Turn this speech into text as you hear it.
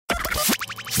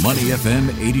Money FM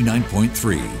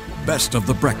 89.3, best of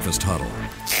the breakfast huddle.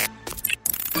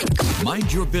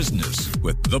 Mind your business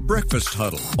with the breakfast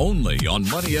huddle, only on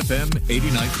Money FM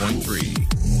 89.3.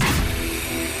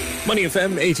 Money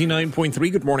FM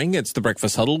 89.3. Good morning. It's the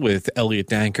Breakfast Huddle with Elliot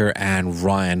Danker and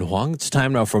Ryan Huang. It's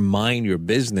time now for Mind Your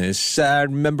Business.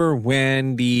 Remember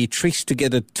when the Trace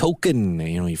Together token,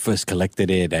 you first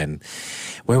collected it, and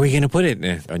where were you going to put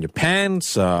it? On your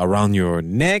pants, around your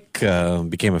neck,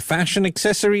 became a fashion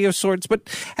accessory of sorts. But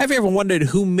have you ever wondered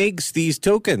who makes these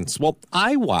tokens? Well,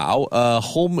 iWOW, a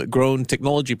homegrown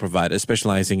technology provider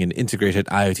specializing in integrated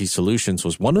IoT solutions,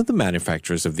 was one of the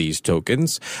manufacturers of these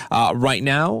tokens. Right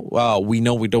now, we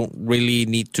know we don't really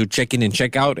need to check in and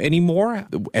check out anymore,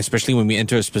 especially when we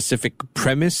enter a specific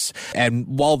premise. And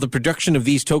while the production of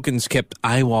these tokens kept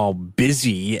iWOW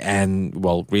busy, and,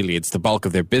 well, really, it's the bulk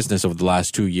of their business over the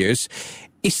last 2 years,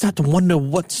 you start to wonder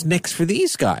what's next for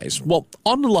these guys. Well,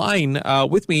 on the line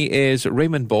with me is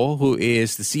Raymond Bo, who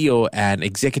is the CEO and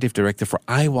Executive Director for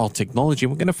iWOW Technology.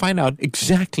 And we're going to find out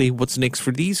exactly what's next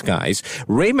for these guys.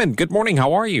 Raymond, good morning.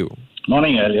 How are you?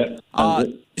 Morning, Elliot.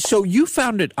 So you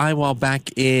founded iWOW back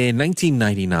in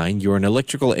 1999. You're an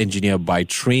electrical engineer by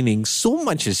training. So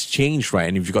much has changed, right?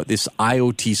 And you've got this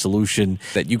IoT solution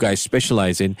that you guys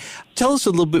specialize in. Tell us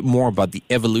a little bit more about the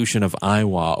evolution of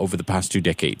iWOW over the past 2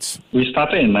 decades. We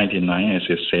started in 99, as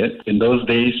you said. In those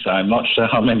days, I'm not sure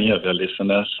how many of your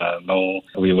listeners know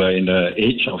we were in the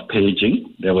age of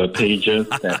paging. There were pagers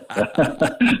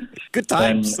that... Good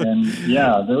times. And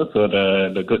yeah, those were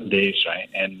the good days, right?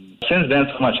 And since then,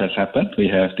 so much has happened. We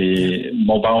have the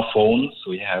mobile phones.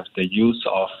 We have the use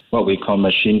of what we call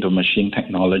machine-to-machine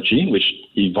technology, which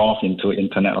evolved into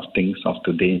Internet of Things of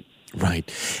today.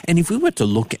 Right. And if we were to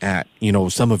look at,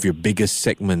 some of your biggest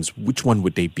segments, which one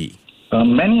would they be?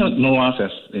 Many know us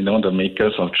as, the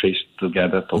makers of Trace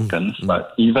Together tokens.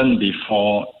 But even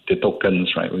before the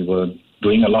tokens, right, we were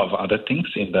doing a lot of other things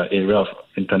in the area of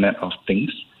Internet of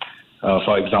Things.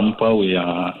 For example, we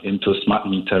are into smart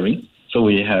metering. So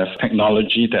we have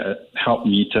technology that help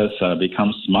meters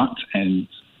become smart and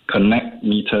connect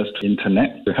meters to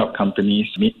internet to help companies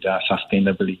meet their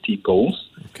sustainability goals.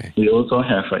 Okay. We also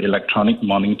have an electronic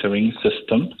monitoring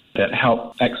system that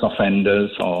help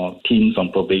ex-offenders or teens on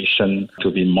probation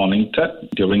to be monitored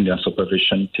during their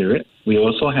supervision period. We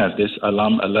also have this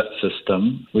alarm alert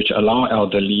system which allow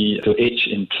elderly to age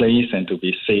in place and to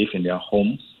be safe in their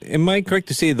homes. Am I correct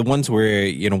to say the ones where,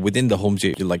 within the homes,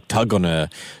 you like tug on a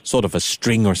sort of a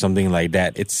string or something like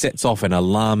that, it sets off an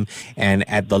alarm, and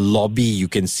at the lobby you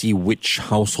can see which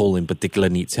household in particular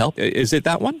needs help? Is it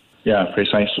that one? Yeah,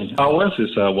 precisely. Ours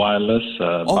is a wireless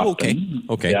button.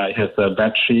 Okay. Yeah, it has a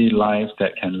battery life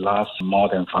that can last more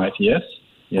than 5 years.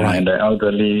 Yeah, right. And the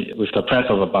elderly, with the press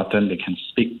of a button, they can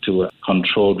speak to a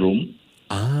control room.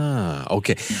 Ah,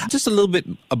 okay. Just a little bit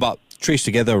about Trace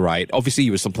Together, right? Obviously,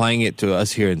 you were supplying it to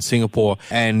us here in Singapore.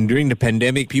 And during the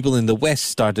pandemic, people in the West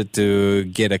started to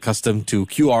get accustomed to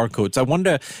QR codes. I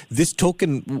wonder, this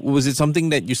token, was it something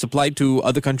that you supplied to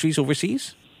other countries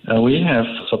overseas? We have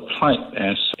supplied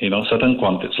as certain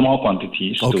small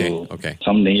quantities to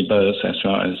some neighbors as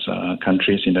well as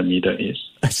countries in the Middle East.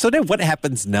 So then what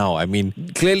happens now? I mean,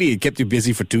 clearly it kept you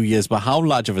busy for 2 years, but how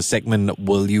large of a segment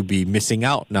will you be missing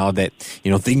out now that,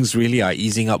 things really are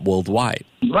easing up worldwide?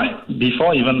 Right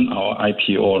before even our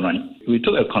IPO, right, we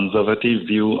took a conservative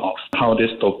view of how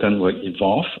this token will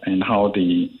evolve and how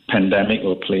the pandemic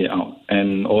will play out.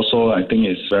 And also, I think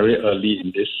it's very early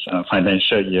in this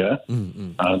financial year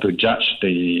to judge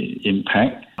the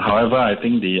impact. However, I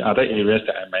think the other areas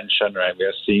that I mentioned, right, we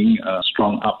are seeing a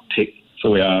strong uptick. So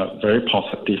we are very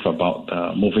positive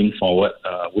about moving forward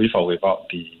with or without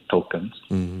the tokens.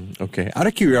 Okay. Out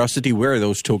of curiosity, where are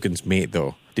those tokens made,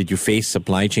 though? Did you face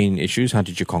supply chain issues? How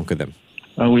did you conquer them?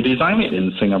 We designed it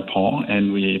in Singapore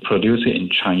and we produce it in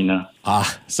China.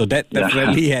 So that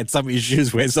definitely had some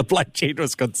issues where supply chain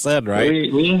was concerned,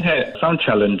 right? We had some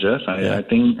challenges. I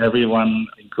think everyone,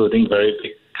 including very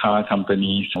big car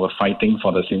companies, were fighting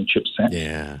for the same chipset.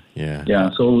 Yeah.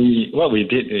 So what we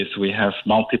did is we have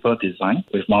multiple design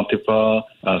with multiple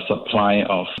supply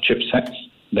of chipsets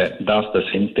that does the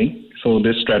same thing. So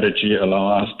this strategy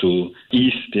allows us to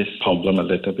ease this problem a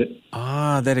little bit.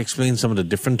 That explains some of the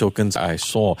different tokens I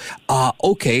saw.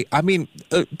 Okay. I mean,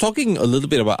 talking a little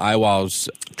bit about iWOW's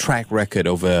track record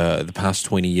over the past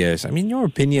 20 years, I mean, in your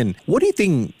opinion, what do you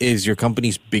think is your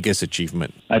company's biggest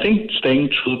achievement? I think staying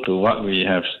true to what we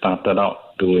have started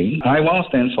out doing. iWOW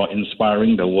stands for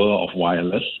Inspiring the World of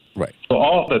Wireless. Right. So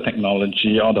all the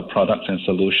technology, all the products and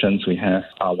solutions we have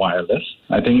are wireless.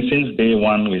 I think since day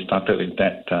one, we started with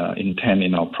that intent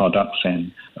in our products,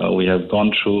 and we have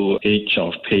gone through age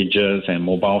of pagers and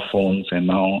mobile phones and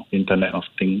now Internet of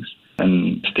Things.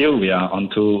 And still we are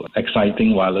onto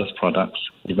exciting wireless products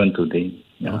even today.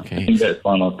 Yeah, Okay. I think that's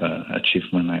one of the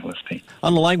achievements I would say.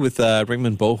 On the line with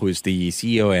Raymond Bo, who is the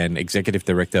CEO and Executive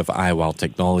Director of iWOW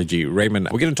Technology. Raymond,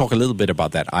 we're going to talk a little bit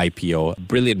about that IPO.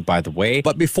 Brilliant, by the way.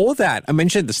 But before that, I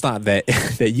mentioned at the start that,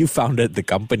 that you founded the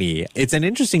company. It's an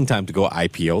interesting time to go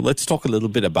IPO. Let's talk a little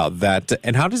bit about that.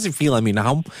 And how does it feel? I mean,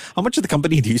 how much of the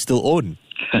company do you still own?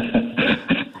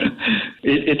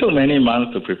 It took many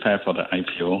months to prepare for the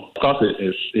IPO. Of course,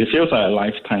 it feels like a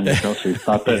lifetime because we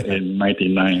started in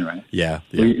 99, right? Yeah.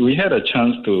 We had a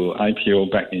chance to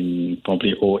IPO back in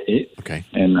probably 2008. Okay.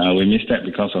 And we missed that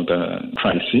because of the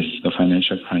crisis, the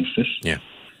financial crisis. Yeah.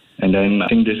 And then I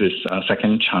think this is a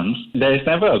second chance. There is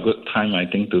never a good time, I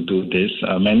think, to do this.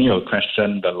 Many will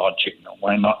question the logic.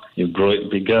 Why not you grow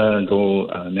it bigger, go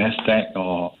NASDAQ,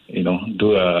 or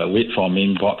do a wait for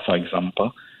main board, for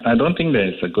example. I don't think there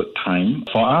is a good time.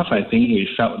 For us, I think we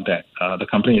felt that the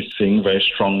company is seeing very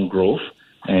strong growth.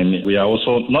 And we are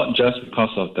also, not just because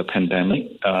of the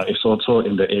pandemic, it's also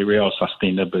in the area of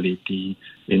sustainability,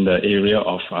 in the area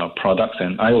of products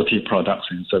and IoT products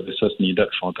and services needed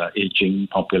for the aging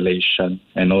population.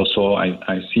 And also,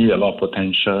 I see a lot of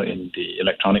potential in the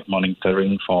electronic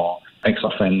monitoring for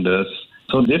ex-offenders.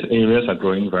 So these areas are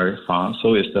growing very fast.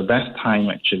 So it's the best time,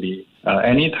 actually.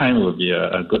 Any time will be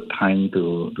a good time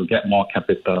to get more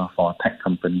capital for a tech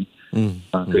company.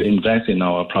 To invest in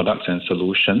our products and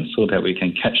solutions so that we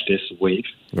can catch this wave.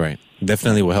 Right.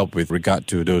 Definitely will help with regard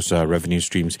to those revenue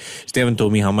streams. Still haven't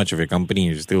told me how much of your company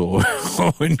you still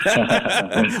own.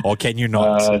 Or can you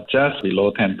not? Just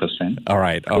below 10%. All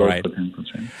right. Close to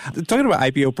 10%. Talking about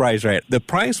IPO price, right? The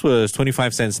price was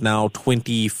 25 cents, now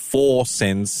 24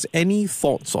 cents. Any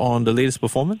thoughts on the latest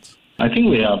performance? I think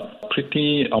we are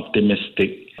pretty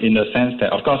optimistic in the sense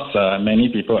that, of course, many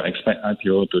people expect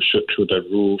IPO to shoot through the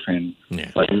roof.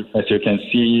 But as you can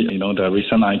see, the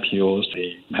recent IPOs,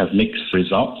 they have mixed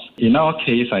results. In our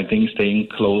case, I think staying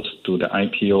close to the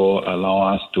IPO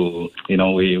allow us to,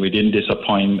 we didn't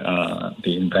disappoint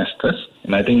the investors.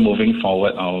 And I think moving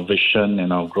forward, our vision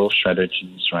and our growth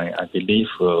strategies, right, I believe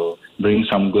will bring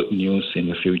some good news in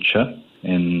the future.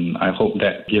 And I hope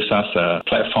that gives us a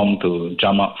platform to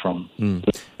jump up from.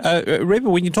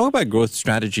 Raymond, when you talk about growth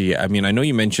strategy, I mean, I know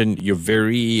you mentioned you're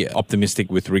very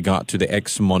optimistic with regard to the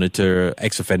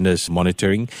ex-offenders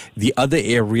monitoring. The other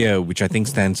area which I think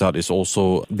stands out is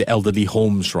also the elderly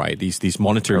homes, right? These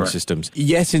monitoring systems.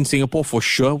 Yes, in Singapore for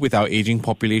sure with our aging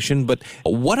population, but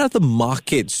what other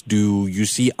markets do you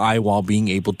see iWOW being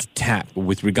able to tap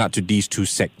with regard to these two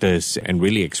sectors and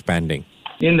really expanding?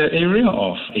 In the area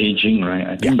of aging, right,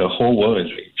 I think the whole world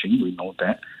is aging, we know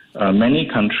that. Many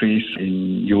countries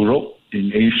in Europe,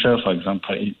 in Asia, for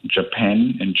example, in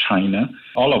Japan and China,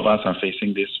 all of us are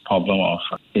facing this problem of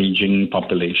aging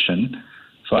population.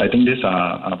 So I think these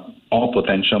are all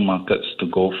potential markets to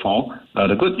go for.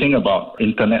 The good thing about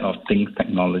Internet of Things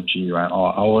technology, right,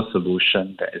 or our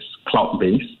solution that is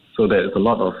cloud-based, so there's a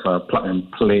lot of plug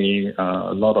and play,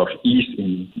 a lot of ease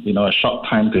in a short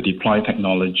time to deploy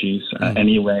technologies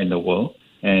anywhere in the world.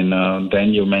 And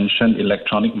then you mentioned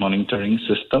electronic monitoring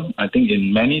system. I think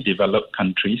in many developed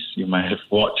countries, you might have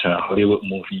watched Hollywood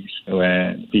movies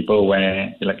where people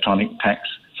wear electronic tags.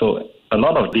 So a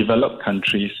lot of developed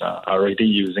countries are already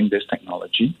using this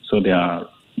technology. So they are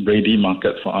ready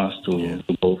market for us to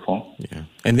go for. Yeah.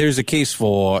 And there's a case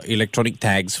for electronic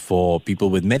tags for people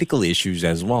with medical issues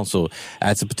as well. So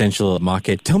that's a potential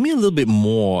market. Tell me a little bit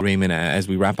more, Raymond, as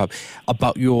we wrap up,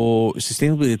 about your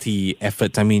sustainability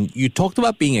efforts. I mean, you talked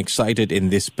about being excited in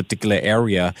this particular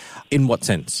area. In what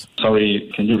sense?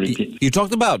 Sorry, can you repeat? You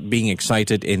talked about being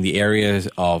excited in the areas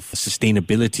of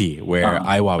sustainability where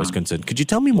iWOW is concerned. Could you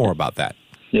tell me more about that?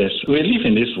 Yes, we live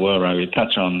in this world, right? We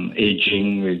touch on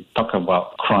aging, we talk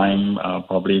about crime,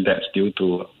 probably that's due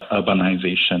to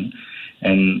urbanization.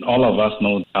 And all of us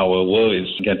know our world is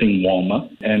getting warmer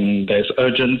and there's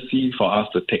urgency for us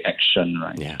to take action,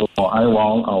 right? Yeah. So for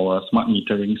iWOW, our smart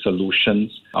metering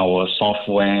solutions, our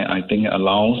software, I think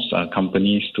allows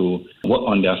companies to work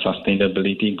on their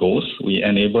sustainability goals. We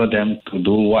enable them to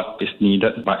do what is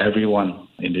needed by everyone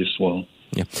in this world.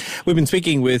 Yeah. We've been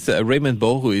speaking with Raymond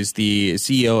Bo, who is the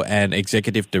CEO and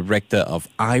Executive Director of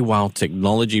iWOW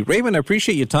Technology. Raymond, I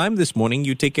appreciate your time this morning.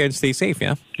 You take care and stay safe,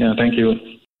 yeah? Yeah, thank you.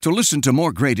 To listen to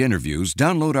more great interviews,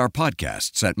 download our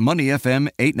podcasts at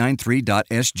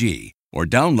moneyfm893.sg or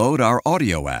download our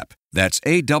audio app. That's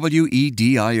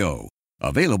AWEDIO.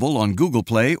 Available on Google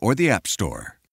Play or the App Store.